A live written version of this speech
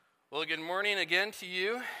Well, good morning again to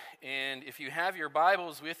you, and if you have your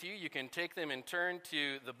Bibles with you, you can take them and turn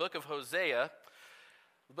to the book of Hosea.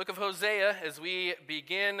 The book of Hosea, as we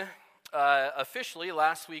begin officially,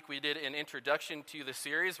 last week we did an introduction to the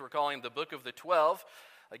series we're calling the Book of the 12.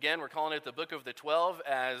 Again, we're calling it the Book of the 12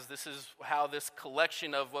 as this is how this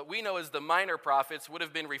collection of what we know as the minor prophets would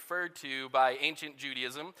have been referred to by ancient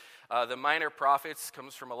Judaism. The minor prophets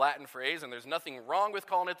comes from a Latin phrase, and there's nothing wrong with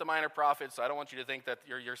calling it the minor prophets, so I don't want you to think that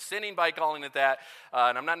you're sinning by calling it that.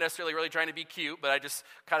 And I'm not necessarily really trying to be cute, but I just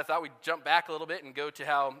kind of thought we'd jump back a little bit and go to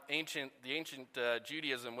how the ancient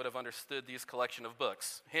Judaism would have understood these collection of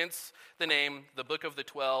books. Hence the name, the Book of the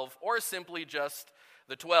 12, or simply just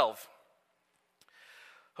the 12.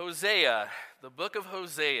 Hosea, the book of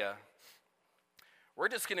Hosea. We're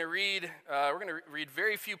just going to read.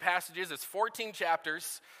 Very few passages. It's 14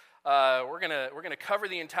 chapters. We're gonna cover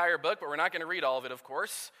the entire book, but we're not going to read all of it, of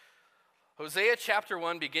course. Hosea chapter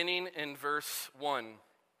 1, beginning in verse 1.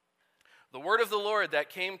 The word of the Lord that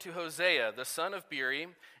came to Hosea, the son of Beeri,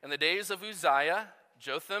 in the days of Uzziah,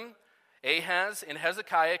 Jotham, Ahaz, and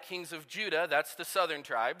Hezekiah, kings of Judah. That's the southern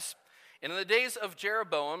tribes. And in the days of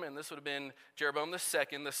Jeroboam, and this would have been Jeroboam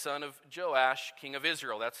II, the son of Joash, king of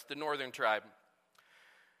Israel. That's the northern tribe.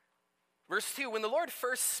 Verse 2, when the Lord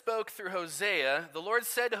first spoke through Hosea, the Lord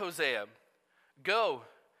said to Hosea, "Go,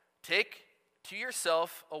 take to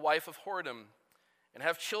yourself a wife of whoredom, and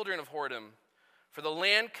have children of whoredom, for the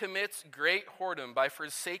land commits great whoredom by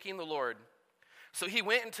forsaking the Lord." So he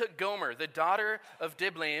went and took Gomer, the daughter of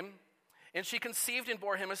Diblaim, and she conceived and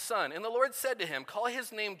bore him a son. And the Lord said to him, "Call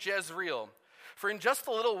his name Jezreel, for in just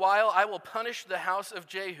a little while I will punish the house of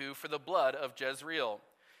Jehu for the blood of Jezreel."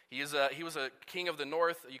 He was a king of the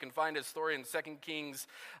north. You can find his story in 2 Kings,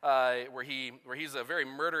 where he's a very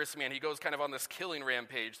murderous man. He goes kind of on this killing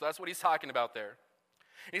rampage. So that's what he's talking about there.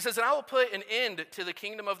 And he says, "And I will put an end to the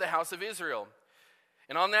kingdom of the house of Israel.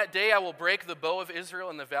 And on that day I will break the bow of Israel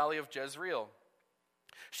in the valley of Jezreel."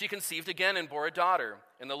 She conceived again and bore a daughter.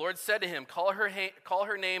 And the Lord said to him, Call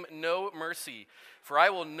her name No Mercy, for I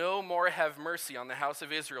will no more have mercy on the house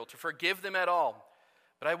of Israel, to forgive them at all.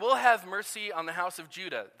 But I will have mercy on the house of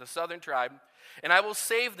Judah, the southern tribe, and I will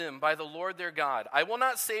save them by the Lord their God. I will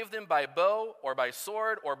not save them by bow, or by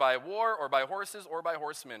sword, or by war, or by horses, or by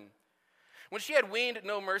horsemen. When she had weaned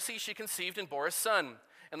No Mercy, she conceived and bore a son.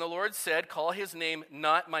 And the Lord said, Call his name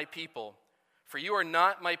Not My People, for you are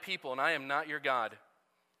not my people, and I am not your God.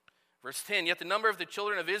 Verse 10, yet the number of the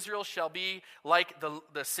children of Israel shall be like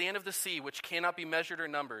the sand of the sea, which cannot be measured or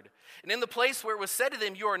numbered. And in the place where it was said to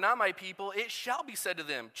them, you are not my people, it shall be said to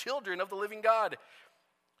them, children of the living God.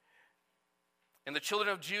 And the children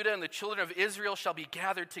of Judah and the children of Israel shall be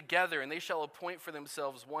gathered together, and they shall appoint for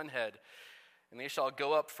themselves one head. And they shall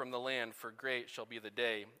go up from the land, for great shall be the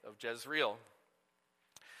day of Jezreel.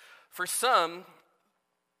 For some,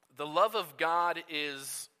 the love of God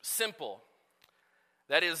is simple.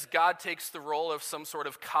 That is, God takes the role of some sort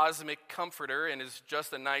of cosmic comforter and is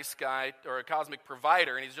just a nice guy, or a cosmic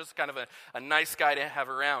provider, and he's just kind of a nice guy to have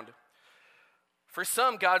around. For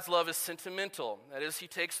some, God's love is sentimental. That is, he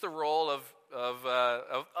takes the role of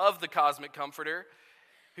the cosmic comforter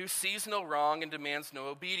who sees no wrong and demands no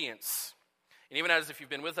obedience. And even as if you've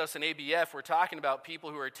been with us in ABF, we're talking about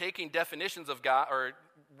people who are taking definitions of God, or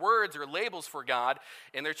words or labels for God,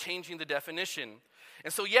 and they're changing the definition.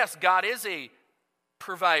 And so yes, God is a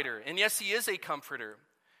provider, and yes, he is a comforter.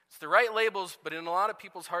 It's the right labels, but in a lot of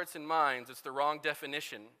people's hearts and minds, it's the wrong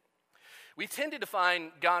definition. We tend to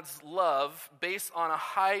define God's love based on a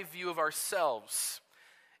high view of ourselves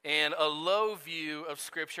and a low view of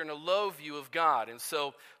Scripture and a low view of God. And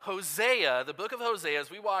so Hosea, the book of Hosea, as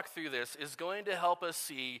we walk through this, is going to help us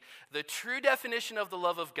see the true definition of the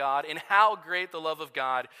love of God and how great the love of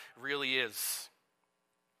God really is.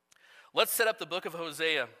 Let's set up the book of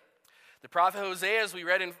Hosea. The prophet Hosea, as we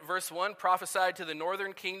read in verse 1, prophesied to the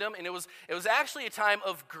northern kingdom, and it was actually a time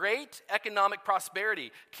of great economic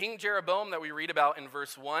prosperity. King Jeroboam, that we read about in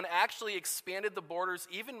verse 1, actually expanded the borders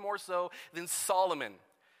even more so than Solomon.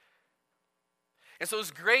 And so it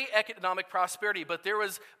was great economic prosperity, but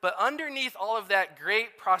underneath all of that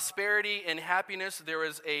great prosperity and happiness, there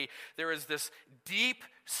was this deep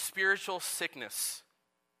spiritual sickness.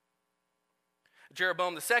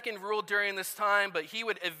 Jeroboam II ruled during this time, but he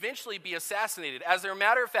would eventually be assassinated. As a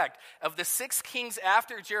matter of fact, of the 6 kings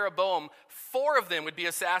after Jeroboam, 4 of them would be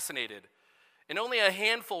assassinated. And only a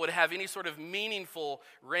handful would have any sort of meaningful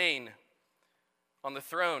reign on the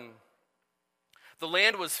throne. The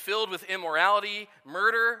land was filled with immorality.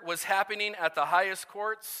 Murder was happening at the highest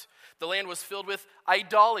courts. The land was filled with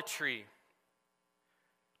idolatry.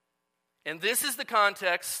 And this is the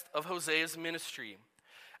context of Hosea's ministry.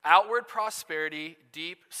 Outward prosperity,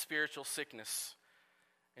 deep spiritual sickness.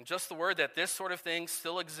 And just the word that this sort of thing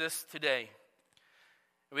still exists today.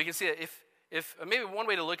 And we can see that if maybe one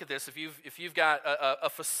way to look at this, if you've got a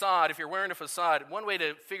facade, if you're wearing a facade, one way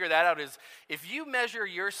to figure that out is if you measure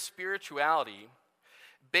your spirituality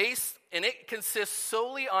and it consists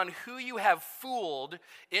solely on who you have fooled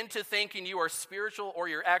into thinking you are spiritual or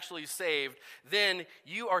you're actually saved, then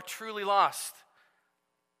you are truly lost.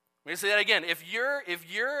 Let me say that again. If your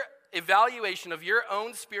evaluation of your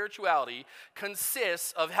own spirituality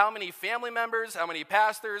consists of how many family members, how many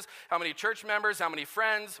pastors, how many church members, how many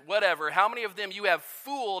friends, whatever, how many of them you have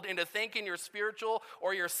fooled into thinking you're spiritual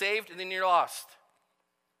or you're saved, then you're lost.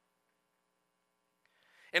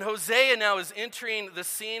 And Hosea now is entering the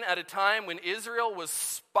scene at a time when Israel was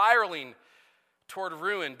spiraling toward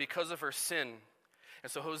ruin because of her sin. And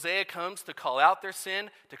so Hosea comes to call out their sin,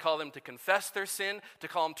 to call them to confess their sin, to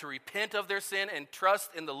call them to repent of their sin and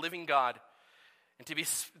trust in the living God, and to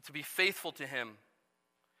be faithful to him.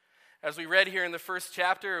 As we read here in the first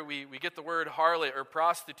chapter, we get the word harlot or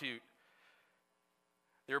prostitute.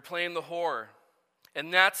 They were playing the whore.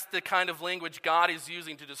 And that's the kind of language God is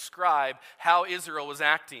using to describe how Israel was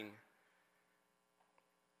acting.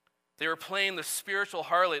 They were playing the spiritual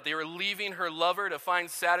harlot. They were leaving her lover to find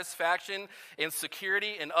satisfaction and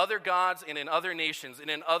security in other gods and in other nations and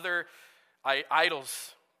in other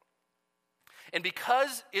idols. And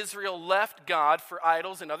because Israel left God for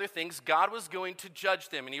idols and other things, God was going to judge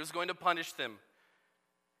them and he was going to punish them.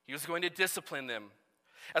 He was going to discipline them.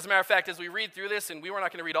 As a matter of fact, as we read through this, and we were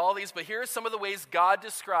not going to read all these, but here are some of the ways God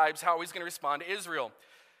describes how he's going to respond to Israel.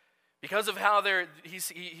 Because of how he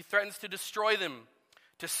threatens to destroy them,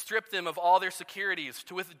 to strip them of all their securities,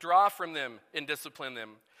 to withdraw from them and discipline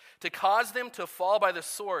them, to cause them to fall by the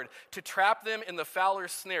sword, to trap them in the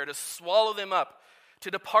fowler's snare, to swallow them up,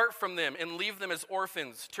 to depart from them and leave them as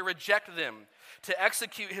orphans, to reject them, to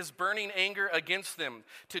execute his burning anger against them,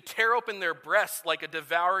 to tear open their breasts like a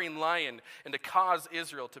devouring lion, and to cause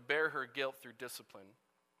Israel to bear her guilt through discipline.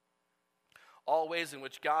 All ways in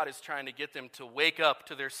which God is trying to get them to wake up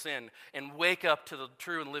to their sin and wake up to the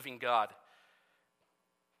true and living God.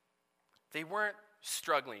 They weren't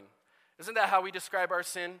struggling. Isn't that how we describe our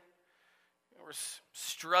sin? We're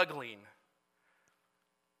struggling.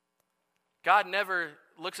 God never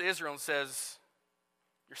looks at Israel and says,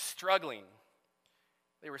 you're struggling.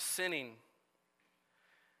 They were sinning.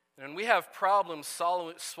 And when we have problems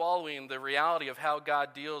swallowing the reality of how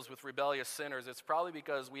God deals with rebellious sinners, it's probably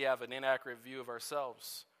because we have an inaccurate view of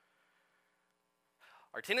ourselves.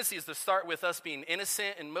 Our tendency is to start with us being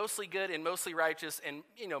innocent and mostly good and mostly righteous and,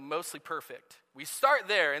 mostly perfect. We start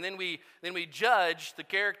there, and then we judge the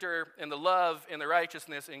character and the love and the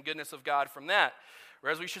righteousness and goodness of God from that.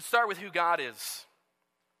 Whereas we should start with who God is.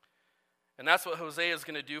 And that's what Hosea is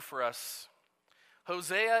going to do for us.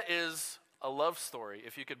 Hosea is a love story,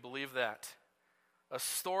 if you could believe that. A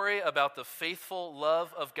story about the faithful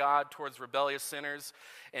love of God towards rebellious sinners.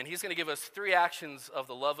 And he's going to give us 3 actions of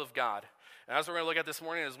the love of God. And that's what we're going to look at this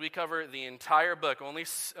morning as we cover the entire book, only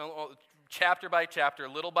chapter by chapter,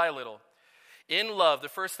 little by little. In love, the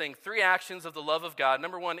first thing, 3 actions of the love of God.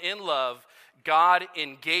 Number 1, in love, God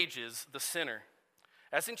engages the sinner.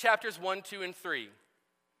 That's in chapters 1, 2, and 3.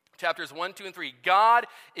 Chapters 1, 2, and 3. God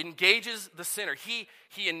engages the sinner. He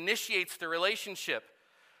initiates the relationship.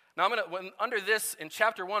 Now, under this, in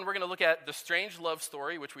chapter 1, we're going to look at the strange love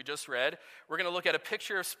story, which we just read. We're going to look at a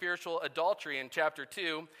picture of spiritual adultery in chapter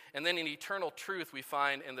 2, and then an eternal truth we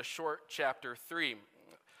find in the short chapter 3.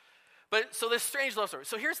 But so this strange love story.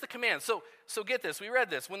 So here's the command. So get this. We read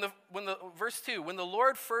this. When the verse 2, when the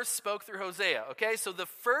Lord first spoke through Hosea. Okay, so the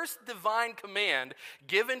first divine command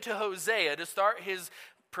given to Hosea to start his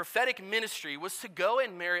prophetic ministry was to go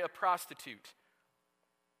and marry a prostitute.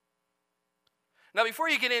 Now, before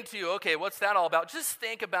you get into, okay, what's that all about? Just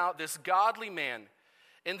think about this godly man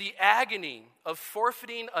in the agony of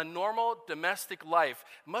forfeiting a normal domestic life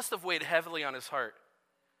must have weighed heavily on his heart.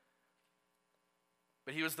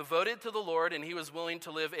 But he was devoted to the Lord, and he was willing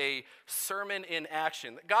to live a sermon in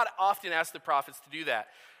action. God often asked the prophets to do that.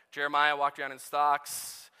 Jeremiah walked around in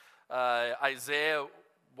stocks. Isaiah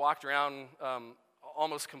walked around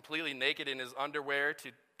almost completely naked in his underwear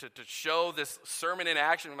to show this sermon in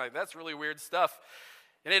action. I'm like, that's really weird stuff.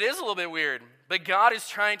 And it is a little bit weird. But God is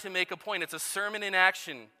trying to make a point. It's a sermon in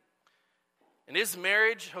action. And his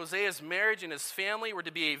marriage, Hosea's marriage and his family were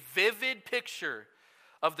to be a vivid picture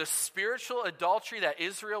of the spiritual adultery that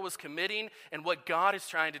Israel was committing and what God is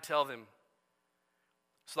trying to tell them.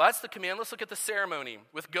 So that's the command. Let's look at the ceremony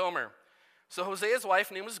with Gomer. So Hosea's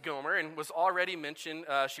wife name was Gomer and was already mentioned.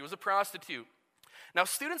 She was a prostitute. Now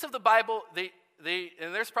students of the Bible,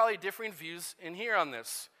 and there's probably differing views in here on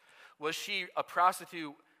this. Was she a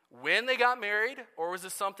prostitute when they got married, or was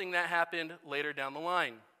this something that happened later down the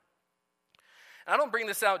line? And I don't bring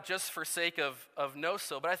this out just for sake of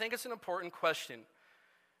no-so, but I think it's an important question.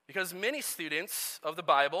 Because many students of the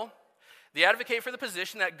Bible, they advocate for the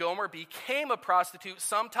position that Gomer became a prostitute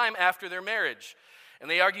sometime after their marriage. And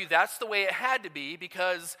they argue that's the way it had to be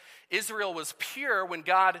because Israel was pure when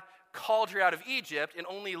God called her out of Egypt, and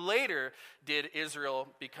only later did Israel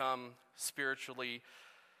become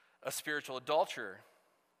a spiritual adulterer.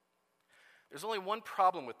 There's only one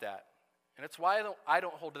problem with that, and it's why I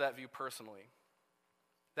don't hold to that view personally.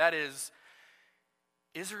 That is,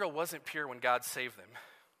 Israel wasn't pure when God saved them.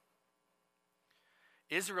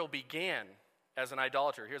 Israel began as an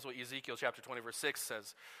idolater. Here's what Ezekiel chapter 20, verse 6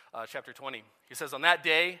 says. Chapter 20. He says, on that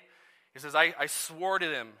day, he says, I swore to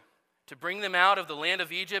them to bring them out of the land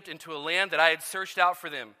of Egypt into a land that I had searched out for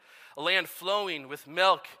them, a land flowing with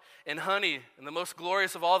milk and honey, and the most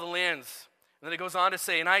glorious of all the lands. And then it goes on to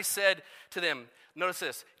say, and I said to them, notice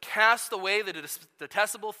this, cast away the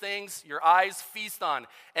detestable things your eyes feast on.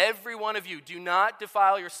 Every one of you, do not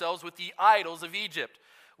defile yourselves with the idols of Egypt.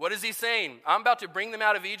 What is he saying? I'm about to bring them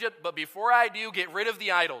out of Egypt, but before I do, get rid of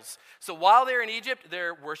the idols. So while they're in Egypt,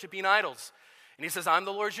 they're worshiping idols. And he says, I'm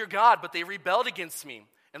the Lord your God, but they rebelled against me,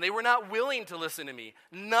 and they were not willing to listen to me.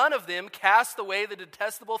 None of them cast away the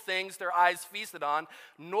detestable things their eyes feasted on,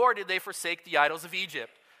 nor did they forsake the idols of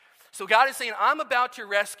Egypt. So God is saying, I'm about to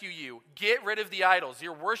rescue you. Get rid of the idols.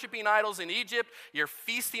 You're worshiping idols in Egypt. You're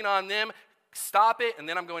feasting on them. Stop it, and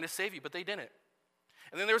then I'm going to save you. But they didn't.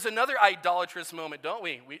 And then there was another idolatrous moment, don't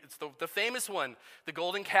we? It's the famous one, the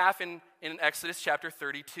golden calf in Exodus chapter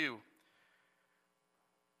 32.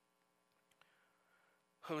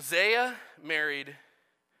 Hosea married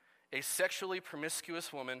a sexually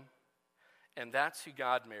promiscuous woman, and that's who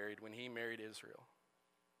God married when he married Israel.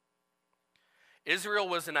 Israel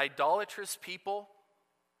was an idolatrous people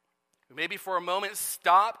who maybe for a moment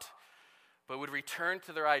stopped, but would return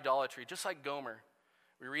to their idolatry, just like Gomer.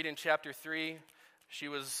 We read in chapter 3, she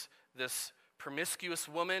was this promiscuous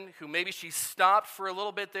woman who maybe she stopped for a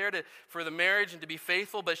little bit there for the marriage and to be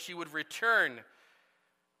faithful, but she would return.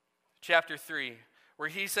 Chapter 3, where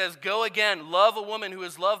he says, go again, love a woman who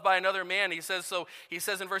is loved by another man. He says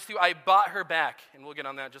in verse 2, I bought her back. And we'll get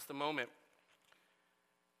on that in just a moment.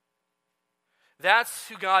 That's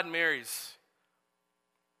who God marries.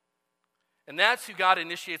 And that's who God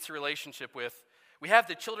initiates a relationship with. We have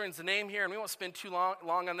the children's name here, and we won't spend too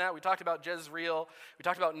long on that. We talked about Jezreel. We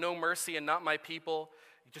talked about no mercy and not my people.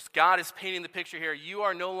 Just God is painting the picture here. You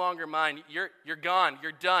are no longer mine. You're gone.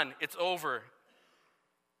 You're done. It's over.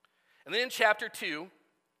 And then in chapter 2,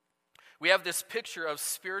 we have this picture of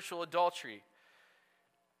spiritual adultery.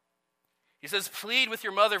 He says, plead with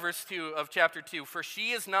your mother, verse 2 of chapter 2, for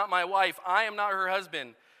she is not my wife, I am not her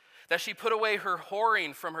husband, that she put away her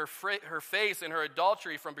whoring from her face and her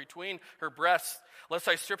adultery from between her breasts, lest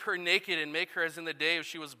I strip her naked and make her as in the day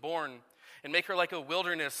she was born, and make her like a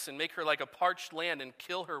wilderness and make her like a parched land and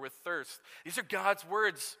kill her with thirst. These are God's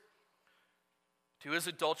words to his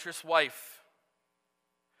adulterous wife.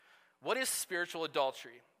 What is spiritual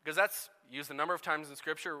adultery? Because that's used a number of times in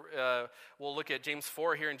Scripture. We'll look at James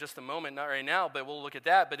 4 here in just a moment, not right now, but we'll look at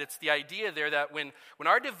that. But it's the idea there that when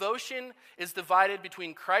our devotion is divided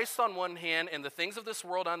between Christ on one hand and the things of this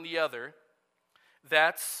world on the other,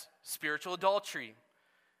 that's spiritual adultery.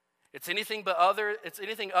 It's anything other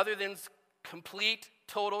than complete,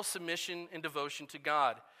 total submission and devotion to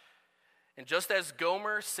God. And just as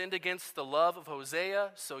Gomer sinned against the love of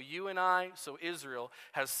Hosea, so you and I, so Israel,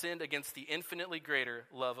 has sinned against the infinitely greater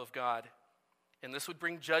love of God. And this would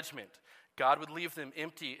bring judgment. God would leave them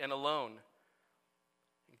empty and alone.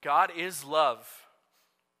 God is love,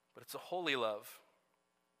 but it's a holy love.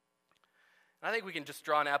 And I think we can just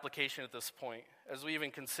draw an application at this point as we even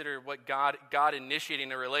consider what God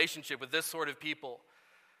initiating a relationship with this sort of people.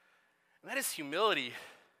 And that is humility.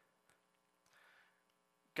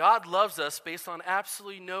 God loves us based on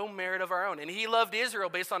absolutely no merit of our own. And he loved Israel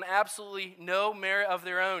based on absolutely no merit of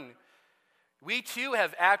their own. We too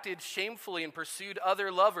have acted shamefully and pursued other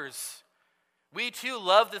lovers. We too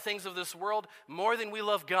love the things of this world more than we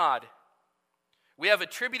love God. We have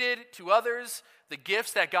attributed to others the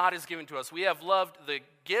gifts that God has given to us. We have loved the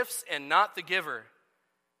gifts and not the giver.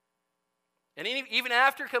 And even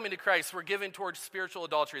after coming to Christ, we're given towards spiritual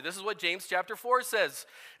adultery. This is what James chapter 4 says.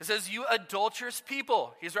 It says, you adulterous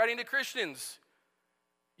people. He's writing to Christians.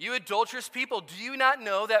 You adulterous people, do you not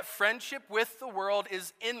know that friendship with the world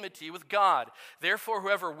is enmity with God? Therefore,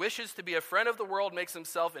 whoever wishes to be a friend of the world makes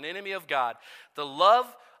himself an enemy of God. The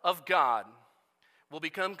love of God will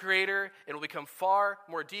become greater, and will become far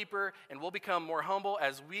more deeper, and will become more humble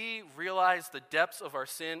as we realize the depths of our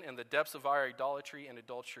sin and the depths of our idolatry and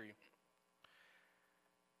adultery.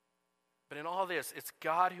 But in all this, it's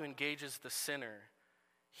God who engages the sinner.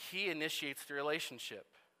 He initiates the relationship.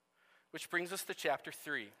 Which brings us to chapter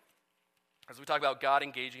 3. As we talk about God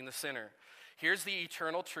engaging the sinner. Here's the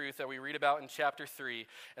eternal truth that we read about in chapter 3,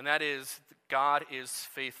 and that is God is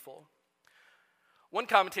faithful. One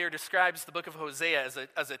commentator describes the book of Hosea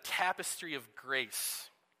as a tapestry of grace.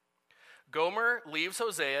 Gomer leaves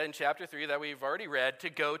Hosea in chapter 3 that we've already read to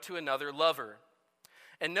go to another lover.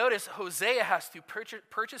 And notice Hosea has to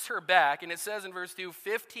purchase her back, and it says in verse 2,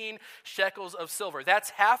 15 shekels of silver.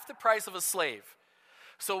 That's half the price of a slave.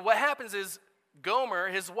 So what happens is Gomer,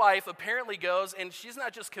 his wife, apparently goes, and she's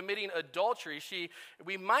not just committing adultery.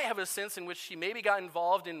 We might have a sense in which she maybe got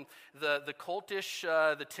involved in the cultish,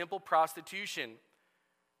 the temple prostitution.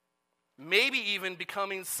 Maybe even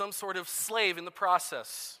becoming some sort of slave in the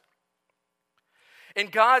process.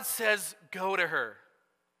 And God says, go to her,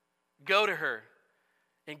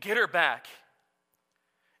 and get her back.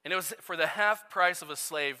 And it was for the half price of a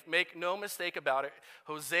slave. Make no mistake about it.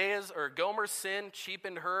 Gomer's sin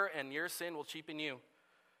cheapened her, and your sin will cheapen you.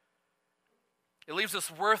 It leaves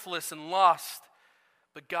us worthless and lost.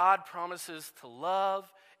 But God promises to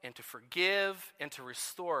love and to forgive and to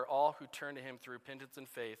restore all who turn to him through repentance and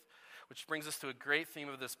faith. Which brings us to a great theme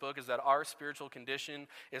of this book, is that our spiritual condition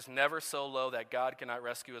is never so low that God cannot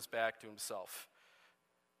rescue us back to himself.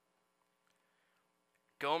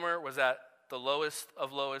 Gomer was at the lowest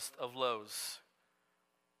of lows.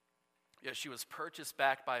 Yet she was purchased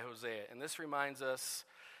back by Hosea. And this reminds us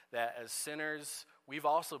that as sinners, we've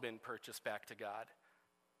also been purchased back to God.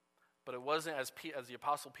 But it wasn't, as the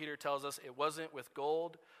Apostle Peter tells us, it wasn't with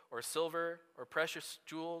gold or silver or precious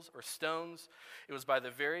jewels or stones. It was by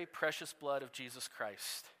the very precious blood of Jesus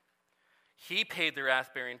Christ. He paid the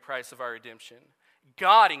wrath-bearing price of our redemption.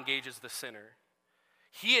 God engages the sinner.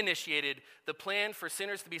 He initiated the plan for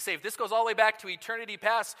sinners to be saved. This goes all the way back to eternity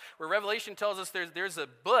past, where Revelation tells us there's a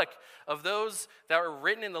book of those that were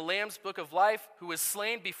written in the Lamb's book of life, who was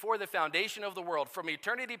slain before the foundation of the world. From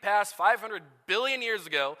eternity past, 500 billion years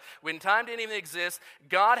ago, when time didn't even exist,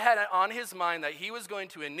 God had it on his mind that he was going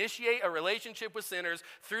to initiate a relationship with sinners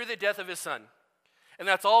through the death of his son. And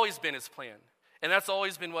that's always been his plan. And that's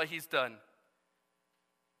always been what he's done.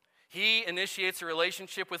 He initiates a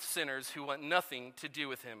relationship with sinners who want nothing to do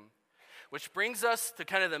with him. Which brings us to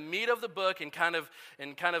kind of the meat of the book and kind of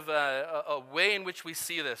a way in which we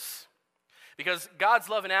see this. Because God's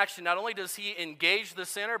love in action, not only does he engage the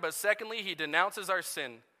sinner, but secondly, he denounces our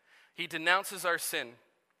sin. He denounces our sin.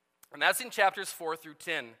 And that's in chapters 4 through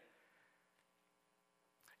 10.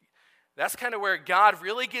 That's kind of where God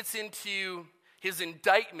really gets into his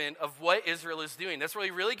indictment of what Israel is doing. That's where he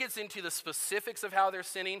really gets into the specifics of how they're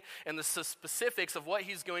sinning and the specifics of what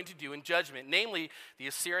he's going to do in judgment. Namely, the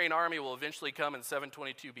Assyrian army will eventually come in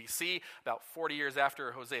 722 BC, about 40 years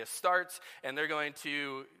after Hosea starts, and they're going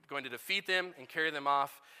to defeat them and carry them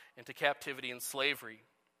off into captivity and slavery.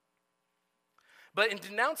 But in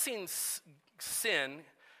denouncing sin,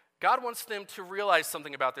 God wants them to realize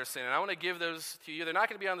something about their sin. And I want to give those to you. They're not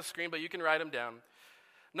going to be on the screen, but you can write them down.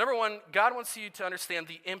 Number one, God wants you to understand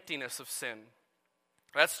the emptiness of sin.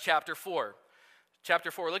 That's chapter 4. Chapter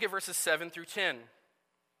 4, look at verses 7 through 10.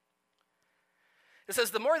 It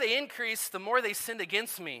says, the more they increase, the more they sinned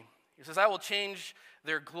against me. He says, I will change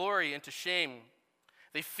their glory into shame.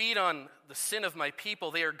 They feed on the sin of my people.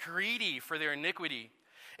 They are greedy for their iniquity.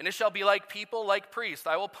 And it shall be like people, like priests.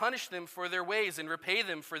 I will punish them for their ways and repay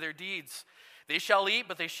them for their deeds. They shall eat,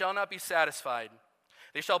 but they shall not be satisfied.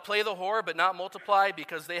 They shall play the whore, but not multiply,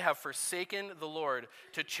 because they have forsaken the Lord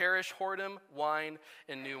to cherish whoredom, wine,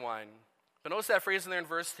 and new wine. But notice that phrase in there in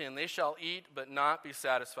verse 10, they shall eat, but not be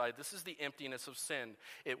satisfied. This is the emptiness of sin.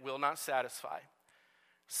 It will not satisfy.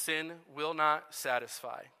 Sin will not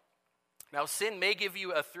satisfy. Now, sin may give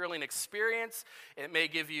you a thrilling experience. It may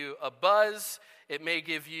give you a buzz. It may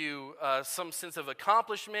give you some sense of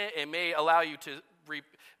accomplishment. It may allow you to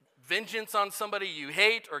vengeance on somebody you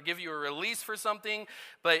hate, or give you a release for something,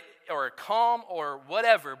 or a calm, or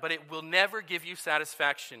whatever, but it will never give you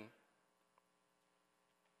satisfaction.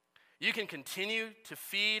 You can continue to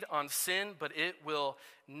feed on sin, but it will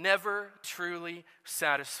never truly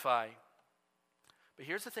satisfy. But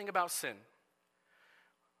here's the thing about sin.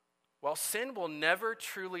 While sin will never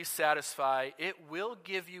truly satisfy, it will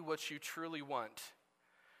give you what you truly want,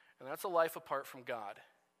 and that's a life apart from God.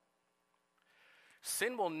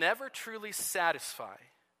 Sin will never truly satisfy,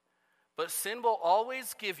 but sin will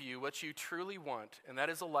always give you what you truly want, and that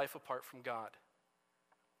is a life apart from God.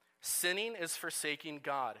 Sinning is forsaking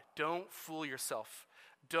God. Don't fool yourself.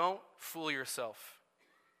 Don't fool yourself.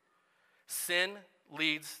 Sin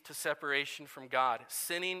leads to separation from God.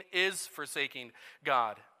 Sinning is forsaking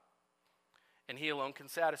God. And he alone can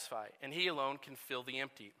satisfy. And he alone can fill the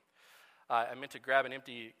empty. I meant to grab an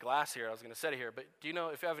empty glass here. I was going to set it here. But do you know,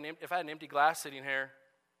 if I had an empty glass sitting here,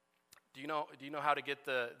 do you know how to get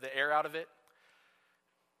the air out of it?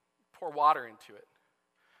 Pour water into it.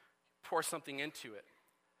 Pour something into it.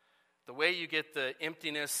 The way you get the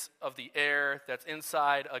emptiness of the air that's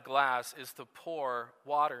inside a glass is to pour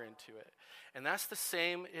water into it. And that's the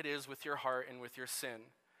same it is with your heart and with your sin.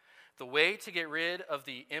 The way to get rid of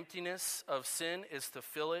the emptiness of sin is to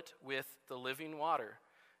fill it with the living water.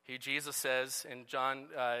 Jesus says in John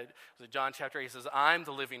chapter 8, he says, I'm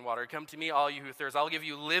the living water. Come to me, all you who thirst. I'll give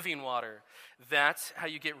you living water. That's how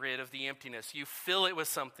you get rid of the emptiness. You fill it with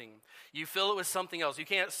something. You fill it with something else. You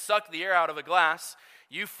can't suck the air out of a glass.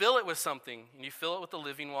 You fill it with something, and you fill it with the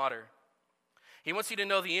living water. He wants you to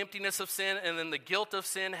know the emptiness of sin, and then the guilt of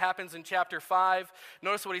sin happens in chapter 5.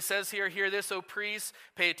 Notice what he says here. Hear this, O priests.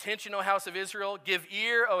 Pay attention, O house of Israel. Give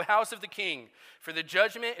ear, O house of the king. For the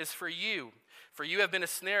judgment is for you. For you have been a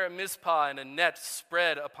snare at Mizpah and a net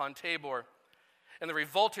spread upon Tabor. And the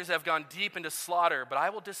revolters have gone deep into slaughter, but I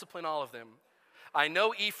will discipline all of them. I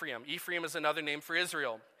know Ephraim. Ephraim is another name for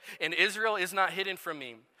Israel. And Israel is not hidden from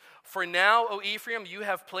me. For now, O Ephraim, you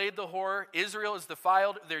have played the whore. Israel is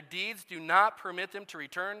defiled. Their deeds do not permit them to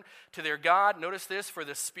return to their God. Notice this, for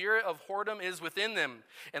the spirit of whoredom is within them,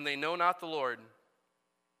 and they know not the Lord.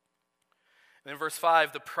 And in verse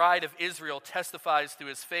 5, the pride of Israel testifies to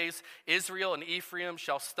his face. Israel and Ephraim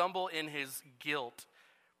shall stumble in his guilt.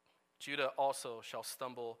 Judah also shall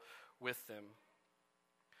stumble with them.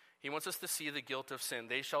 He wants us to see the guilt of sin.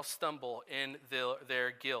 They shall stumble in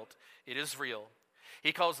their guilt. It is real.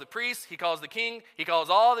 He calls the priests, he calls the king, he calls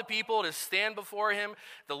all the people to stand before him.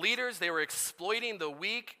 The leaders, they were exploiting the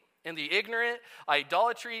weak and the ignorant.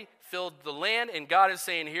 Idolatry filled the land, and God is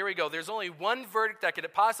saying, here we go. There's only one verdict that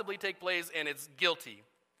could possibly take place, and it's guilty.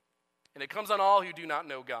 And it comes on all who do not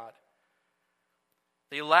know God.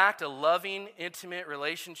 They lacked a loving, intimate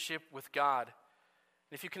relationship with God.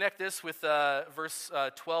 And if you connect this with verse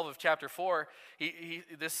 12 of chapter 4, he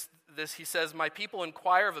says, my people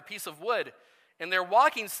inquire of a piece of wood, and their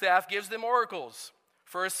walking staff gives them oracles.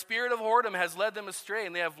 For a spirit of whoredom has led them astray,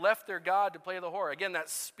 and they have left their God to play the whore. Again, that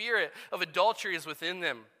spirit of adultery is within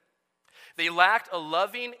them. They lacked a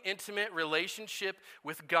loving, intimate relationship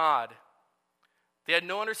with God. They had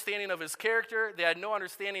no understanding of his character. They had no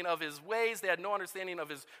understanding of his ways. They had no understanding of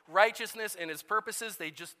his righteousness and his purposes. They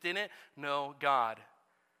just didn't know God.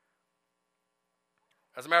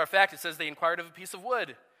 As a matter of fact, it says they inquired of a piece of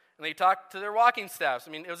wood. And they talked to their walking staffs.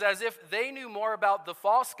 I mean, it was as if they knew more about the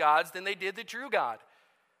false gods than they did the true God.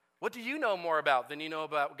 What do you know more about than you know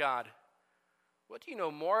about God? What do you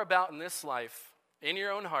know more about in this life, in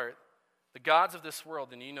your own heart, the gods of this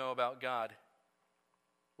world, than you know about God?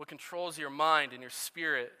 What controls your mind and your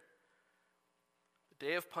spirit? The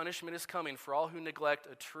day of punishment is coming for all who neglect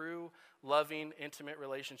a true, loving, intimate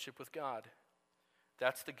relationship with God.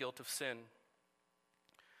 That's the guilt of sin.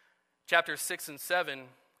 Chapter 6 and 7,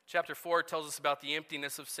 chapter 4 tells us about the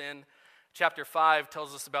emptiness of sin. Chapter 5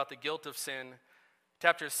 tells us about the guilt of sin.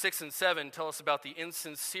 Chapters 6 and 7 tell us about the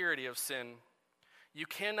insincerity of sin. You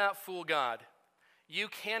cannot fool God. You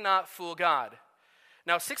cannot fool God.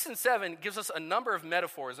 Now, 6 and 7 gives us a number of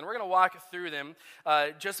metaphors, and we're going to walk through them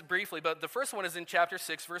just briefly. But the first one is in chapter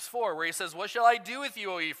 6, verse 4, where he says, "What shall I do with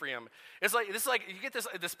you, O Ephraim?" It's like this is like you get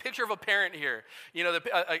this picture of a parent here, you know,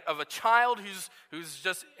 of a child who's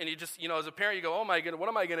just, and you just, you know, as a parent, you go, "Oh my goodness, what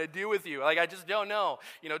am I going to do with you?" Like, I just don't know.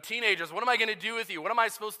 You know, teenagers, what am I going to do with you? What am I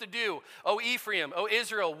supposed to do? "O Ephraim, O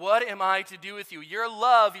Israel, what am I to do with you?" Your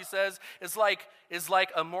love, he says, is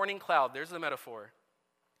like a morning cloud. There's the metaphor.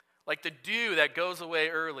 Like the dew that goes away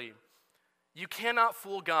early. You cannot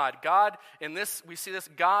fool God. God, in this, we see this,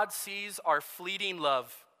 God sees our fleeting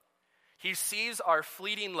love. He sees our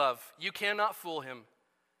fleeting love. You cannot fool him.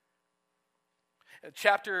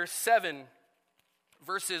 Chapter 7,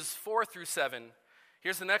 verses 4 through 7.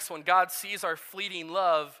 Here's the next one. God sees our fleeting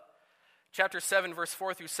love. Chapter 7, verse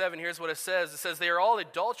 4 through 7, here's what it says. It says, "They are all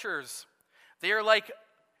adulterers. They are like,"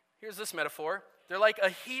 here's this metaphor, "they're like a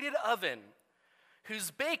heated oven,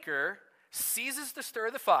 whose baker ceases to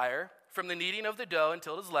stir the fire from the kneading of the dough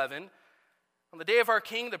until it is leavened. On the day of our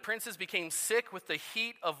king, the princes became sick with the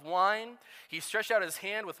heat of wine. He stretched out his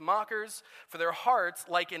hand with mockers. For their hearts,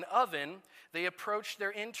 like an oven, they approach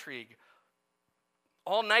their intrigue.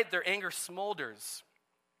 All night their anger smolders.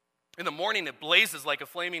 In the morning it blazes like a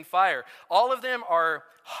flaming fire. All of them are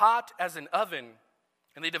hot as an oven.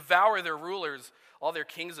 And they devour their rulers. All their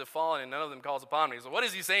kings have fallen, and none of them calls upon me. So what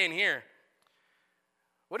is he saying here?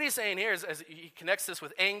 What he's saying here is as he connects this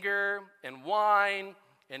with anger and wine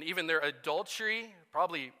and even their adultery,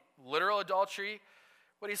 probably literal adultery.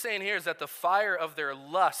 What he's saying here is that the fire of their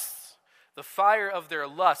lusts,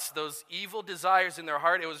 those evil desires in their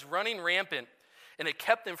heart, it was running rampant, and it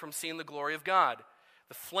kept them from seeing the glory of God.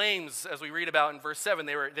 The flames, as we read about in verse 7,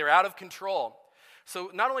 they're out of control.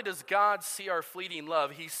 So not only does God see our fleeting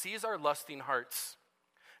love, he sees our lusting hearts.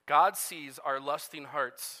 God sees our lusting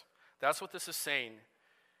hearts. That's what this is saying.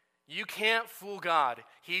 You can't fool God.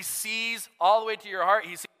 He sees all the way to your heart.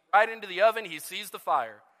 He sees right into the oven. He sees the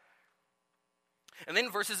fire. And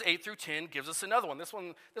then verses 8 through 10 gives us another one. This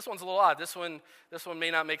one's a little odd. This one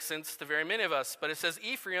may not make sense to very many of us. But it says,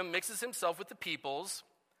 Ephraim mixes himself with the peoples.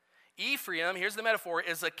 Ephraim, here's the metaphor,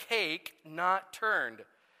 is a cake not turned.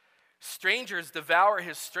 Strangers devour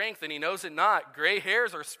his strength, and he knows it not. Gray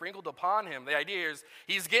hairs are sprinkled upon him. The idea is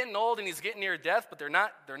he's getting old and he's getting near death, but they're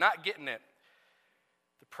not getting it.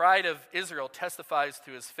 The pride of Israel testifies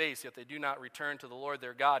to his face, yet they do not return to the Lord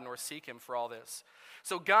their God, nor seek him for all this.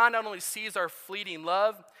 So God not only sees our fleeting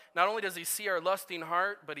love, not only does he see our lusting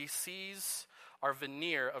heart, but he sees our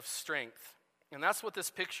veneer of strength. And that's what this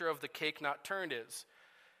picture of the cake not turned is.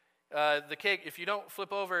 The cake, if you don't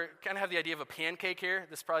flip over, kind of have the idea of a pancake here.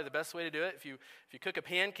 This is probably the best way to do it. If you cook a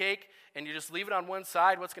pancake and you just leave it on one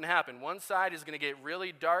side, what's going to happen? One side is going to get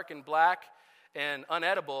really dark and black and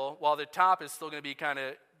unedible, while the top is still going to be kind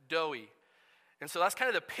of doughy. And so that's kind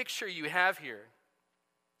of the picture you have here.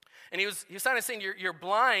 And he's kind of saying you're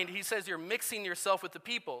blind. He says you're mixing yourself with the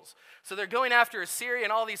peoples. So they're going after Assyria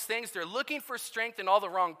and all these things. They're looking for strength in all the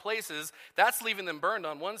wrong places. That's leaving them burned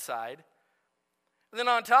on one side. And then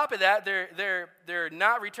on top of that, they're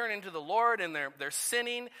not returning to the Lord, and they're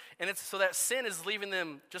sinning, and it's so that sin is leaving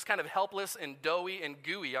them just kind of helpless and doughy and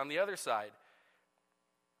gooey on the other side.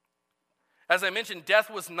 As I mentioned, death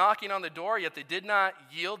was knocking on the door, yet they did not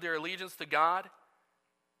yield their allegiance to God.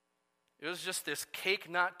 It was just this cake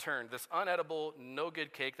not turned, this unedible, no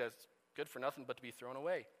good cake that's good for nothing but to be thrown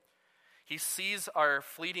away. He sees our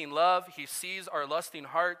fleeting love. He sees our lusting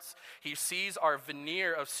hearts. He sees our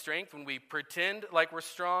veneer of strength when we pretend like we're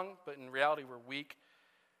strong, but in reality we're weak.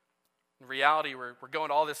 In reality, we're going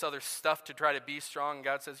to all this other stuff to try to be strong. And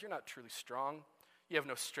God says, you're not truly strong. You have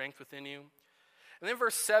no strength within you. And then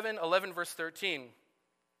verse 7, 11, verse 13.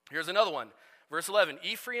 Here's another one. Verse 11,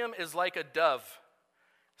 Ephraim is like a dove,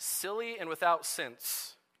 silly and without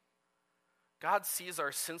sense. God sees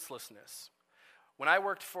our senselessness. When I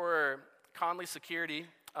worked for Conley Security,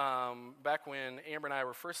 back when Amber and I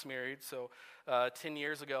were first married, so 10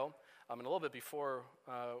 years ago, and a little bit before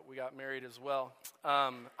we got married as well,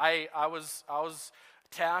 I was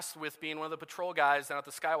tasked with being one of the patrol guys down at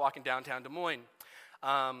the Skywalk in downtown Des Moines.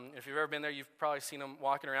 If you've ever been there, you've probably seen them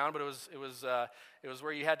walking around, but it was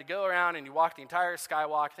where you had to go around and you walk the entire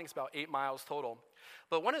Skywalk. I think it's about 8 miles total.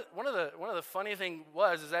 But one of the funny thing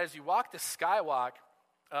is that as you walk the Skywalk,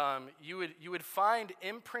 you would find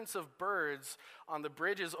imprints of birds on the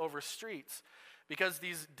bridges over streets, because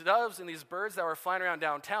these doves and these birds that were flying around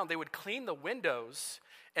downtown, they would clean the windows,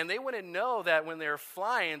 and they wouldn't know that when they were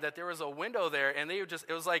flying that there was a window there, and it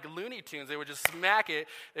was like Looney Tunes. They would just smack it.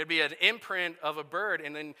 There'd be an imprint of a bird,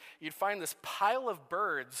 and then you'd find this pile of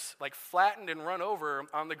birds like flattened and run over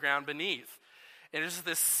on the ground beneath. And it's just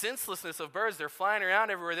this senselessness of birds. They're flying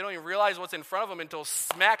around everywhere. They don't even realize what's in front of them until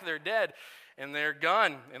smack, they're dead. And they're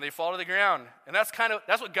gone, and they fall to the ground. And that's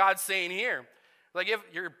what God's saying here. Like, if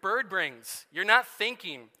your bird brings, you're not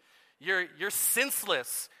thinking, you're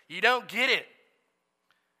senseless. You don't get it.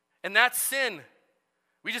 And that's sin.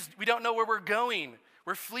 We don't know where we're going.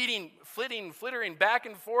 We're flittering back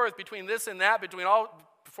and forth between this and that, before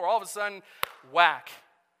all of a sudden, whack.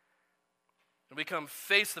 And we come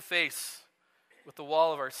face to face with the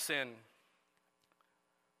wall of our sin.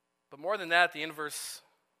 But more than that, the end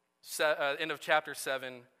of chapter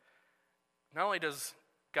 7, not only does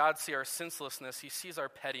God see our senselessness, he sees our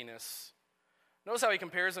pettiness. Notice how he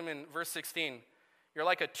compares them in verse 16. You're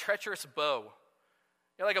like a treacherous bow.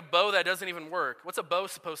 You're like a bow that doesn't even work. What's a bow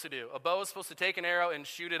supposed to do? A bow is supposed to take an arrow and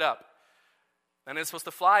shoot it up. And it's supposed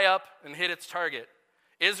to fly up and hit its target.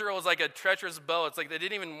 Israel is like a treacherous bow. It's like they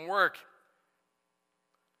didn't even work.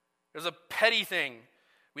 There's a petty thing.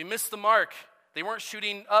 We missed the mark. They weren't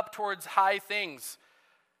shooting up towards high things.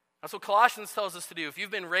 That's what Colossians tells us to do. If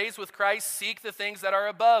you've been raised with Christ, seek the things that are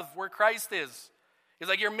above, where Christ is. He's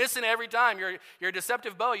like, you're missing it every time. You're a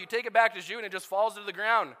deceptive bow. You take it back to shoot, and it just falls to the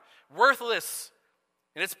ground. Worthless.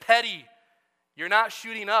 And it's petty. You're not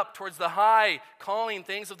shooting up towards the high, calling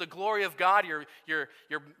things of the glory of God. You're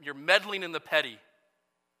meddling in the petty.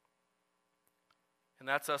 And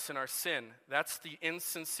that's us in our sin. That's the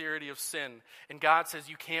insincerity of sin. And God says,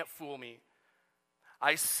 you can't fool me.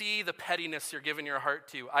 I see the pettiness you're giving your heart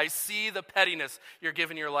to. I see the pettiness you're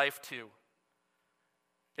giving your life to.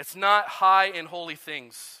 It's not high and holy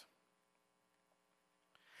things.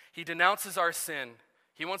 He denounces our sin.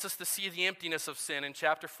 He wants us to see the emptiness of sin in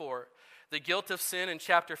chapter 4, the guilt of sin in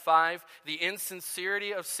chapter 5, the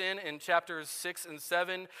insincerity of sin in chapters 6 and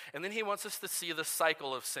 7, and then he wants us to see the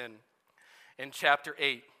cycle of sin in chapter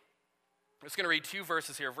 8. I'm just going to read 2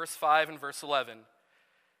 verses here, verse 5 and verse 11.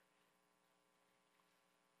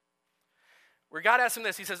 Where God asks him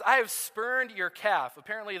this, he says, I have spurned your calf.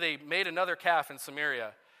 Apparently they made another calf in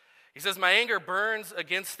Samaria. He says, my anger burns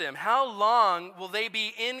against them. How long will they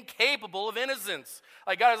be incapable of innocence?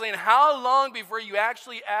 Like God is saying, how long before you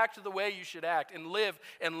actually act the way you should act and live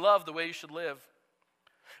and love the way you should live?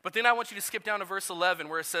 But then I want you to skip down to verse 11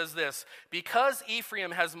 where it says this, because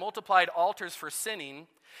Ephraim has multiplied altars for sinning,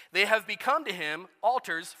 they have become to him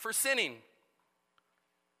altars for sinning.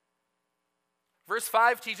 Verse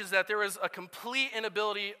 5 teaches that there was a complete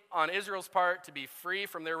inability on Israel's part to be free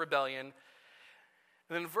from their rebellion.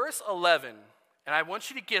 And then verse 11, and I want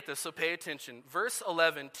you to get this, so pay attention. Verse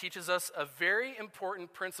 11 teaches us a very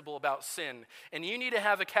important principle about sin. And you need to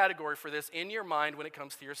have a category for this in your mind when it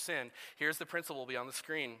comes to your sin. Here's the principle, will be on the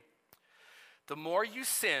screen. The more you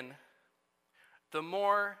sin, the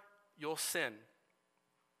more you'll sin.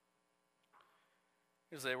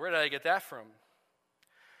 You say, where did I get that from?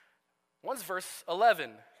 One's verse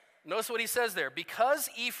 11. Notice what he says there. Because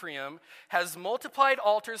Ephraim has multiplied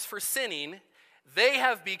altars for sinning, they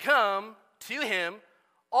have become to him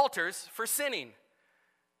altars for sinning.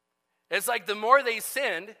 It's like the more they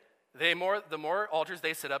sinned, the more altars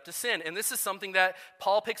they set up to sin. And this is something that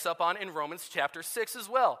Paul picks up on in Romans chapter 6 as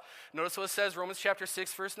well. Notice what it says, Romans chapter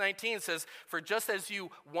 6, verse 19 says, for just as you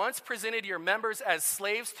once presented your members as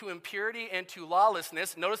slaves to impurity and to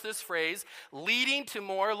lawlessness, notice this phrase, leading to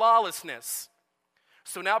more lawlessness.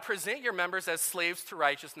 So now present your members as slaves to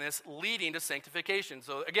righteousness, leading to sanctification.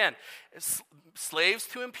 So again, slaves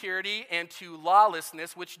to impurity and to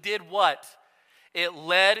lawlessness, which did what? It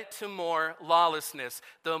led to more lawlessness.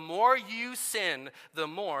 The more you sin, the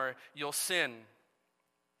more you'll sin.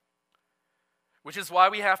 Which is why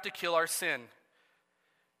we have to kill our sin.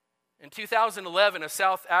 In 2011, a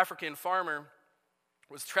South African farmer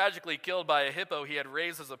was tragically killed by a hippo he had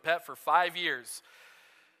raised as a pet for 5 years.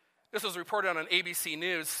 This was reported on ABC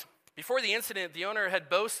News. Before the incident, the owner had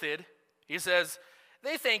boasted, he says,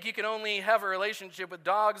 they think you can only have a relationship with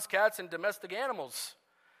dogs, cats, and domestic animals.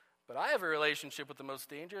 But I have a relationship with the most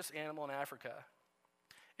dangerous animal in Africa.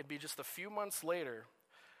 It'd be just a few months later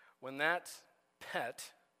when that pet,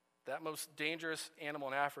 that most dangerous animal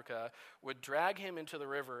in Africa, would drag him into the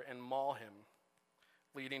river and maul him,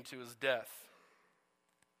 leading to his death.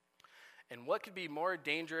 And what could be more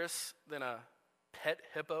dangerous than a pet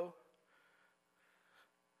hippo?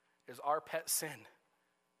 Is our pet sin.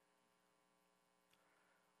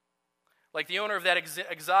 Like the owner of that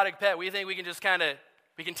exotic pet, we think we can just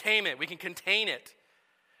we can tame it, we can contain it.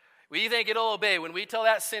 We think it'll obey. When we tell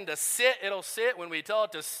that sin to sit, it'll sit. When we tell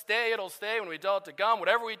it to stay, it'll stay. When we tell it to come,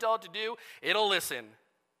 whatever we tell it to do, it'll listen.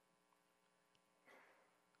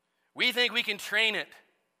 We think we can train it.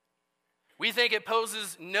 We think it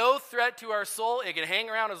poses no threat to our soul. It can hang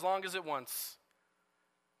around as long as it wants.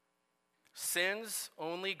 Sins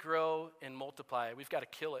only grow and multiply. We've got to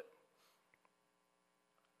kill it.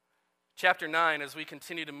 Chapter 9, as we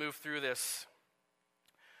continue to move through this,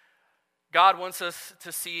 God wants us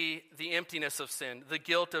to see the emptiness of sin, the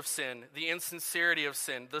guilt of sin, the insincerity of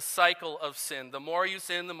sin, the cycle of sin. The more you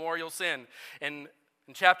sin, the more you'll sin. And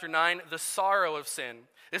in chapter 9, the sorrow of sin.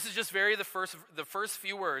 This is just the first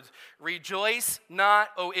few words. Rejoice not,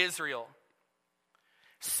 O Israel.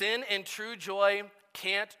 Sin and true joy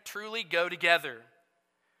can't truly go together.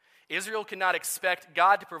 Israel could not expect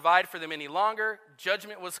God to provide for them any longer.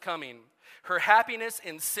 Judgment was coming. Her happiness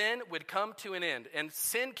in sin would come to an end. And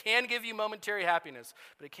sin can give you momentary happiness,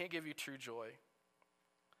 but it can't give you true joy.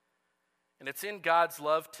 And it's in God's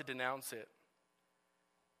love to denounce it.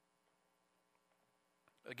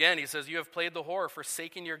 Again, he says, you have played the whore,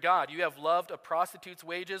 forsaking your God. You have loved a prostitute's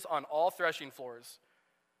wages on all threshing floors.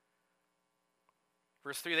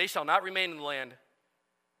 Verse 3, they shall not remain in the land.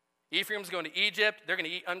 Ephraim's going to Egypt. They're going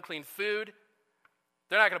to eat unclean food.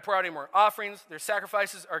 They're not going to pour out any more offerings. Their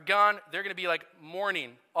sacrifices are gone. They're going to be like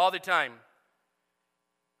mourning all the time.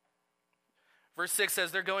 Verse 6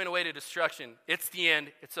 says they're going away to destruction. It's the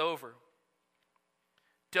end. It's over.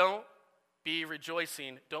 Don't be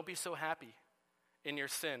rejoicing. Don't be so happy in your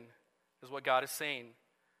sin, is what God is saying.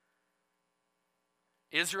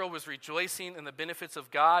 Israel was rejoicing in the benefits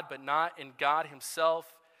of God, but not in God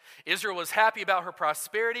himself. Israel was happy about her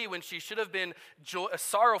prosperity when she should have been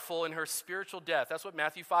sorrowful in her spiritual death. That's what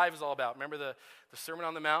Matthew 5 is all about. Remember the Sermon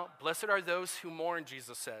on the Mount? Blessed are those who mourn,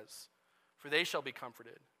 Jesus says, for they shall be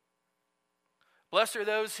comforted. Blessed are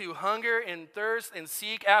those who hunger and thirst and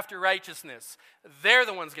seek after righteousness. They're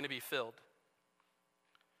the ones going to be filled.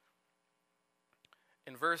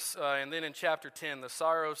 And then in chapter 10, the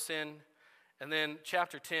sorrow of sin. And then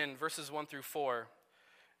chapter 10, verses 1 through 4,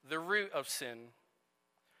 the root of sin.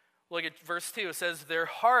 Look at verse 2. It says, their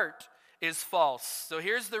heart is false. So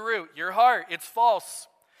here's the root. Your heart, it's false.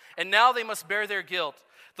 And now they must bear their guilt.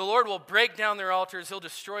 The Lord will break down their altars. He'll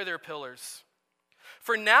destroy their pillars.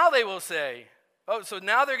 For now they will say, so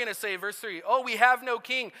now they're going to say, verse 3, we have no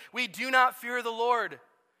king. We do not fear the Lord.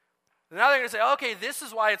 And now they're going to say, okay, this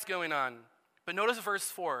is why it's going on. But notice verse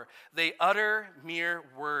 4. They utter mere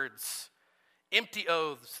words. Empty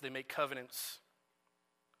oaths, they make covenants.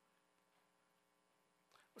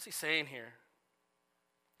 What's he saying here?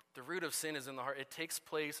 The root of sin is in the heart. It takes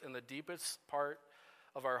place in the deepest part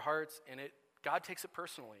of our hearts, and God takes it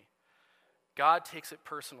personally. God takes it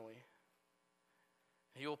personally.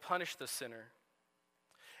 He will punish the sinner.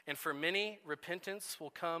 And for many, repentance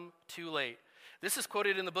will come too late. This is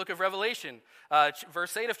quoted in the book of Revelation,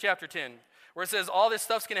 verse 8 of chapter 10. Where it says all this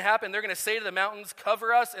stuff's going to happen. They're going to say to the mountains,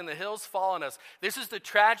 cover us, and the hills fall on us. This is the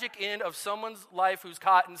tragic end of someone's life who's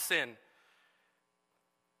caught in sin.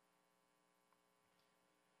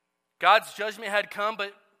 God's judgment had come,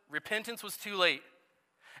 but repentance was too late.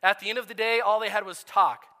 At the end of the day, all they had was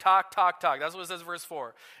talk. That's what it says in verse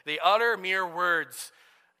 4. They utter mere words.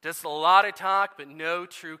 Just a lot of talk, but no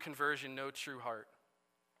true conversion, no true heart.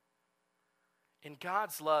 In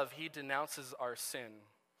God's love, he denounces our sin.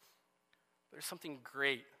 There's something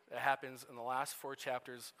great that happens in the last 4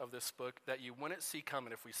 chapters of this book that you wouldn't see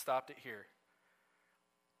coming if we stopped it here.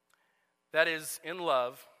 That is, in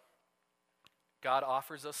love, God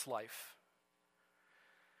offers us life.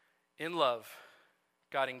 In love,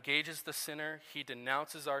 God engages the sinner, he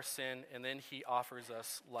denounces our sin, and then he offers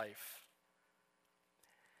us life.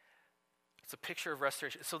 It's a picture of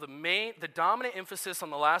restoration. So the dominant emphasis on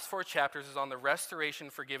the last 4 chapters is on the restoration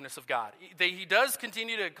and forgiveness of God. He does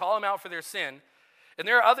continue to call them out for their sin. And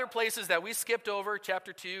there are other places that we skipped over,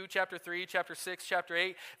 chapter 2, chapter 3, chapter 6, chapter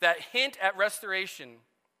 8, that hint at restoration,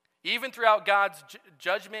 even throughout God's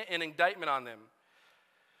judgment and indictment on them.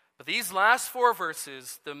 But these last 4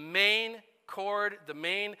 verses, the main chord, the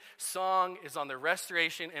main song is on the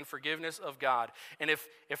restoration and forgiveness of God. And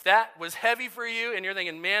if that was heavy for you and you're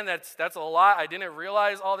thinking, man, that's a lot, I didn't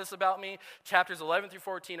realize all this about me, chapters 11 through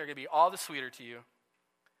 14 are going to be all the sweeter to you.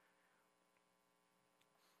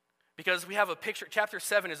 Because we have a picture, chapter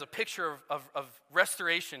 7 is a picture of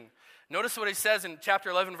restoration. Notice what he says in chapter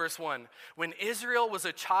 11, verse 1. When Israel was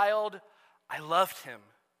a child, I loved him.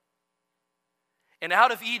 And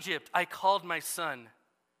out of Egypt, I called my son.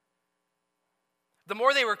 The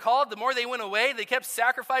more they were called, the more they went away. They kept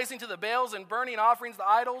sacrificing to the Baals and burning offerings to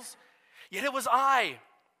idols. Yet it was I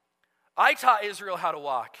taught Israel how to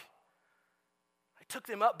walk. I took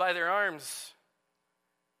them up by their arms.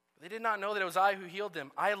 They did not know that it was I who healed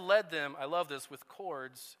them. I led them, I love this, with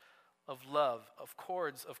cords of love, of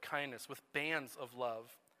cords of kindness, with bands of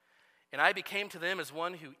love. And I became to them as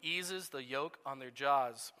one who eases the yoke on their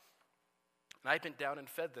jaws. And I bent down and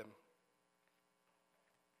fed them.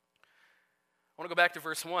 I want to go back to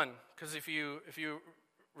verse 1, because if you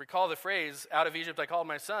recall the phrase, out of Egypt I called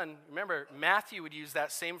my son, remember, Matthew would use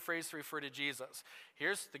that same phrase to refer to Jesus.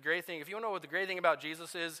 Here's the great thing. If you want to know what the great thing about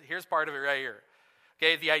Jesus is, here's part of it right here.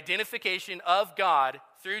 Okay, the identification of God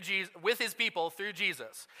through Jesus, with his people through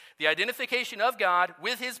Jesus. The identification of God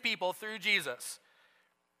with his people through Jesus.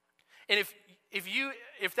 And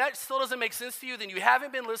if that still doesn't make sense to you, then you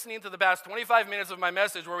haven't been listening to the past 25 minutes of my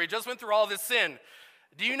message where we just went through all this sin.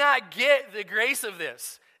 Do you not get the grace of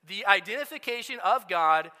this? The identification of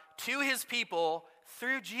God to his people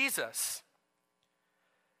through Jesus.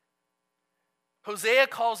 Hosea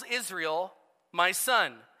calls Israel my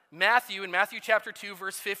son. Matthew, in Matthew chapter 2,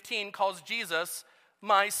 verse 15, calls Jesus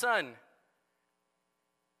my son.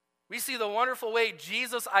 We see the wonderful way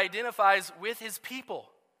Jesus identifies with his people.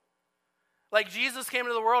 Like Jesus came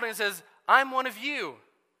into the world and says, I'm one of you.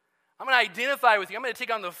 I'm going to identify with you. I'm going to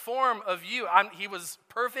take on the form of you. He was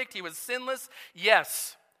perfect. He was sinless.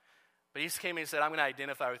 Yes. But he came and said, I'm going to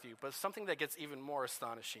identify with you. But something that gets even more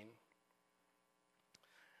astonishing.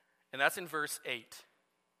 And that's in verse 8.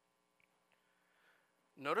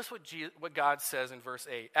 Notice what God says in verse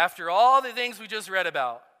 8. After all the things we just read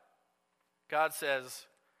about, God says,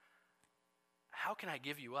 how can I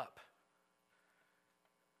give you up?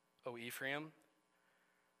 O Ephraim?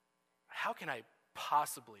 How can I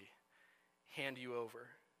possibly hand you over?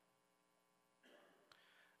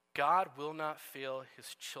 God will not fail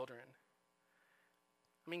his children.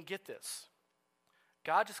 I mean, get this.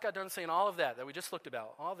 God just got done saying all of that we just looked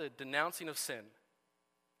about, all the denouncing of sin.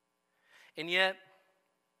 And yet,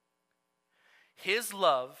 his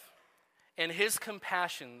love and his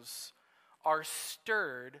compassions are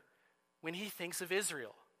stirred when he thinks of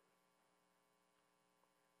Israel.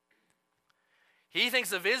 He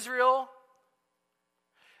thinks of Israel,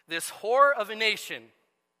 this whore of a nation,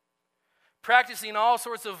 practicing all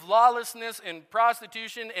sorts of lawlessness and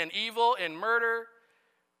prostitution and evil and murder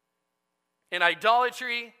and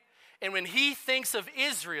idolatry. And when he thinks of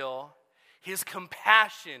Israel, his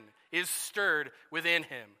compassion is stirred within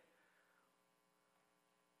him.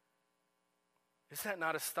 Is that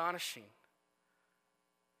not astonishing?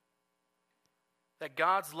 That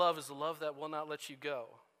God's love is a love that will not let you go.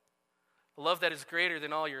 A love that is greater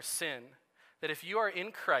than all your sin. That if you are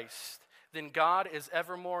in Christ, then God is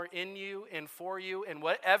evermore in you and for you, and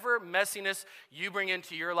whatever messiness you bring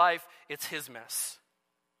into your life, it's his mess.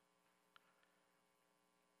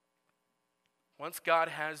 Once God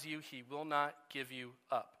has you, he will not give you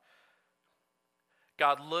up.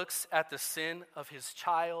 God looks at the sin of his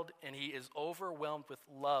child, and he is overwhelmed with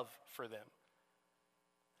love for them.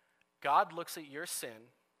 God looks at your sin,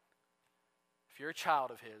 if you're a child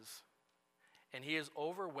of his, and he is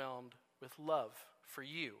overwhelmed with love for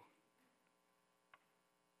you.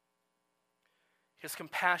 His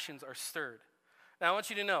compassions are stirred. Now I want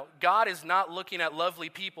you to know, God is not looking at lovely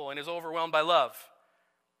people and is overwhelmed by love.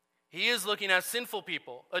 He is looking at sinful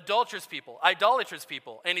people, adulterous people, idolatrous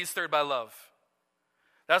people, and he's stirred by love.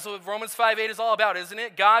 That's what Romans 5:8 is all about, isn't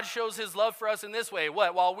it? God shows his love for us in this way.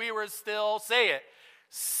 What? While we were still, say it,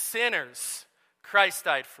 sinners, Christ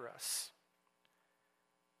died for us.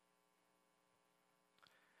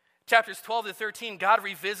 Chapters 12 to 13, God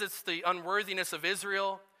revisits the unworthiness of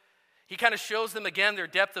Israel. He kind of shows them again their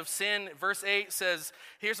depth of sin. Verse 8 says,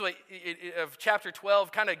 here's what, of chapter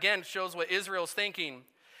 12, kind of again shows what Israel's thinking.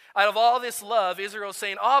 Out of all this love, Israel's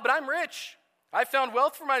saying, but I'm rich. I found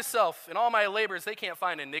wealth for myself. In all my labors, they can't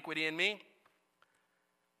find iniquity in me.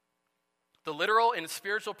 The literal and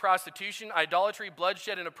spiritual prostitution, idolatry,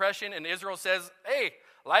 bloodshed, and oppression. And Israel says, hey,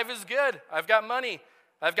 life is good. I've got money.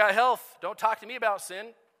 I've got health. Don't talk to me about sin.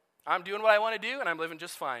 I'm doing what I want to do, and I'm living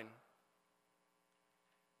just fine.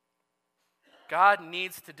 God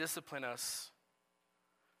needs to discipline us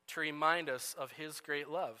to remind us of his great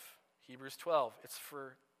love. Hebrews 12, it's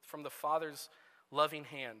from the Father's loving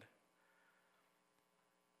hand.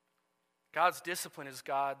 God's discipline is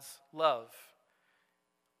God's love.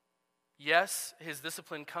 Yes, his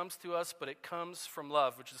discipline comes to us, but it comes from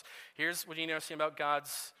love, here's what you need to understand about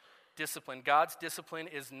God's discipline. God's discipline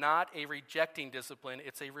is not a rejecting discipline,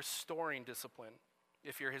 it's a restoring discipline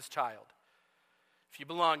if you're his child. If you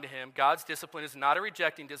belong to him, God's discipline is not a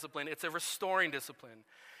rejecting discipline, it's a restoring discipline.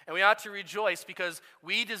 And we ought to rejoice because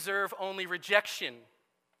we deserve only rejection.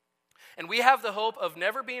 And we have the hope of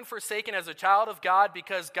never being forsaken as a child of God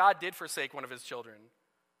because God did forsake one of his children.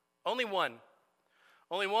 Only one.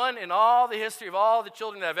 Only one in all the history of all the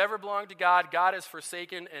children that have ever belonged to God, God has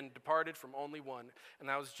forsaken and departed from only one, and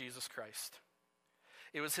that was Jesus Christ.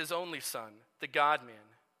 It was his only son, the God-man.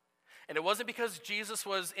 And it wasn't because Jesus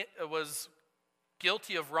was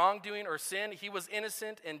guilty of wrongdoing or sin. He was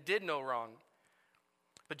innocent and did no wrong.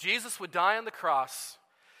 But Jesus would die on the cross,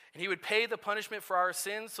 and he would pay the punishment for our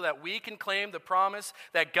sins so that we can claim the promise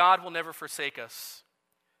that God will never forsake us.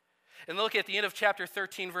 And look at the end of chapter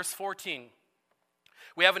 13, verse 14.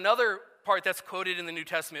 We have another part that's quoted in the New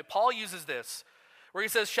Testament. Paul uses this, where he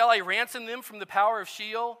says, shall I ransom them from the power of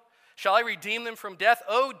Sheol? Shall I redeem them from death?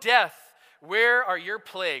 O death, where are your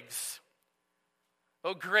plagues?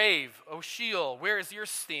 O grave, O Sheol, where is your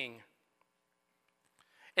sting?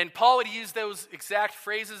 And Paul would use those exact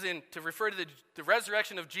phrases to refer to the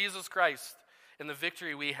resurrection of Jesus Christ and the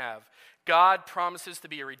victory we have. God promises to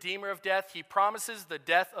be a redeemer of death. He promises the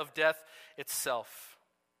death of death itself.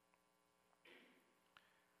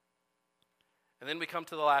 And then we come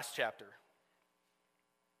to the last chapter,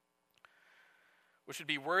 which would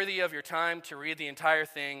be worthy of your time to read the entire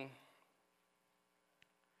thing.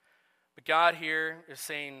 But God here is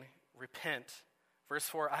saying, repent. Verse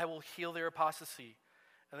 4, I will heal their apostasy.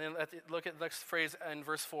 And then look at the next phrase in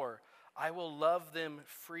verse 4. I will love them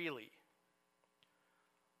freely.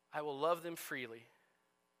 I will love them freely.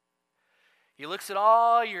 He looks at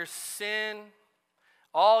all your sin,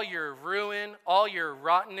 all your ruin, all your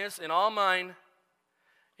rottenness, and all mine,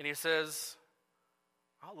 and he says,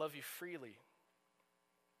 I'll love you freely.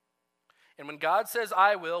 And when God says,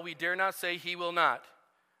 I will, we dare not say he will not.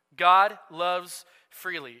 God loves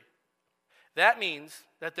freely. That means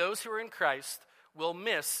that those who are in Christ will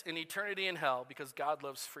miss an eternity in hell because God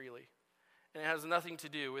loves freely. And it has nothing to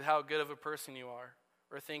do with how good of a person you are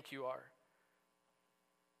or think you are.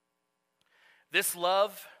 This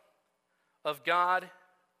love of God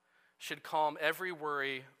should calm every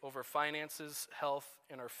worry over finances, health,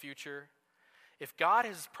 and our future. If God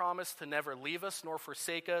has promised to never leave us nor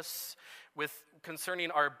forsake us with concerning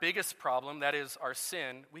our biggest problem, that is our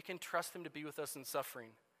sin, we can trust him to be with us in suffering.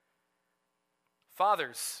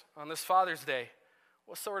 Fathers, on this Father's Day,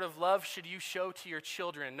 what sort of love should you show to your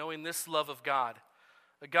children, knowing this love of God,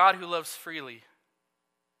 a God who loves freely?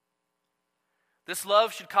 This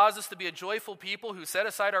love should cause us to be a joyful people who set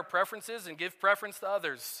aside our preferences and give preference to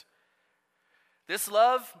others. This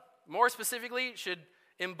love, more specifically, should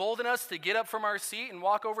embolden us to get up from our seat and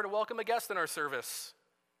walk over to welcome a guest in our service.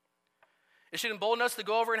 It should embolden us to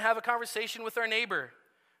go over and have a conversation with our neighbor,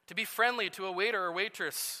 to be friendly to a waiter or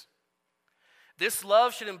waitress. This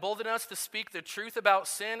love should embolden us to speak the truth about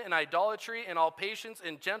sin and idolatry in all patience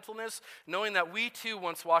and gentleness, knowing that we too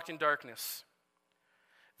once walked in darkness.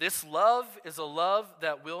 This love is a love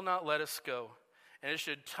that will not let us go, and it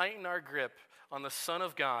should tighten our grip on the Son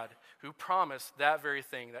of God who promised that very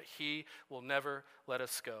thing, that he will never let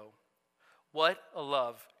us go. What a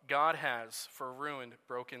love God has for ruined,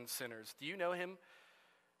 broken sinners. Do you know him?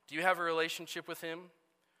 Do you have a relationship with him?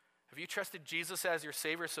 Have you trusted Jesus as your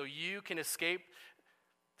Savior so you can escape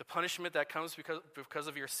the punishment that comes because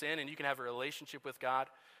of your sin and you can have a relationship with God?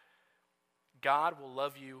 God will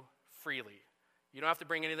love you freely. You don't have to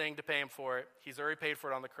bring anything to pay him for it. He's already paid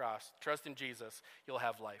for it on the cross. Trust in Jesus. You'll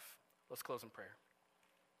have life. Let's close in prayer.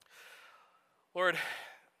 Lord,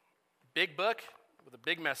 big book with a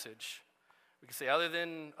big message. We can say other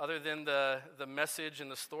than the message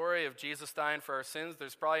and the story of Jesus dying for our sins,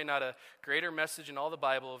 there's probably not a greater message in all the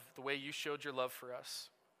Bible of the way you showed your love for us.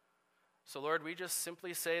 So Lord, we just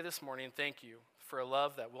simply say this morning, thank you for a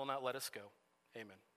love that will not let us go. Amen.